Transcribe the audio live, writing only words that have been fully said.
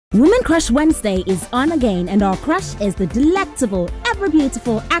Women Crush Wednesday is on again, and our crush is the delectable, ever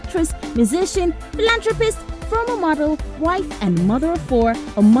beautiful actress, musician, philanthropist, former model, wife and mother of four,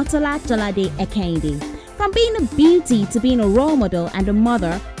 Omotola Jalade Ekende. From being a beauty to being a role model and a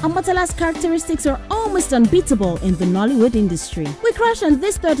mother, Omotola's characteristics are almost unbeatable in the Nollywood industry. We crush on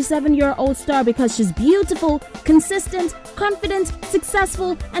this 37-year-old star because she's beautiful, consistent, confident,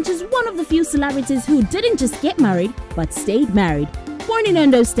 successful, and she's one of the few celebrities who didn't just get married, but stayed married. Born in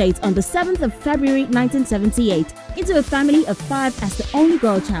Ondo State on the 7th of February 1978 into a family of 5 as the only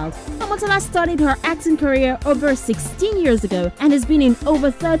girl child, Omotola started her acting career over 16 years ago and has been in over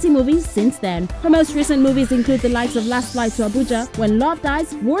 30 movies since then. Her most recent movies include the likes of Last Flight to Abuja, When Love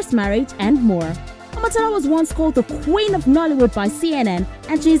Dies, Worst Marriage, and more. Omotola was once called the Queen of Nollywood by CNN,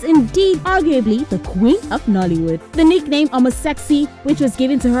 and she is indeed arguably the Queen of Nollywood. The nickname Omosexy, which was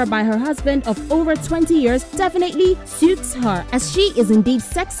given to her by her husband of over 20 years, definitely suits her, as she is indeed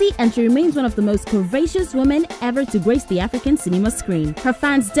sexy and she remains one of the most curvaceous women ever to grace the African cinema screen. Her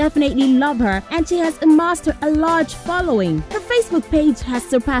fans definitely love her, and she has amassed a large following. Her Facebook page has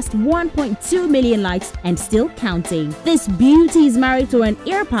surpassed 1.2 million likes and still counting. This beauty is married to an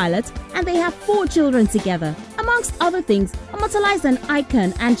air pilot, and they have 4 children together. Amongst other things, Omotola is an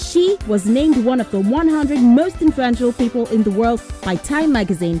icon, and she was named one of the 100 most influential people in the world by Time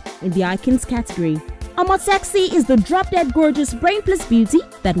magazine in the Icons category. Omosexy is the drop-dead gorgeous brain-plus beauty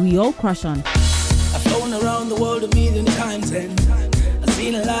that we all crush on. I've flown around the world a million times and I've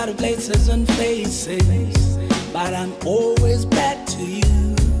seen a lot of places and faces, but I'm always back to you.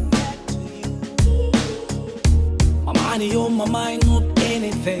 My money on my mind, not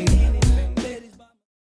anything.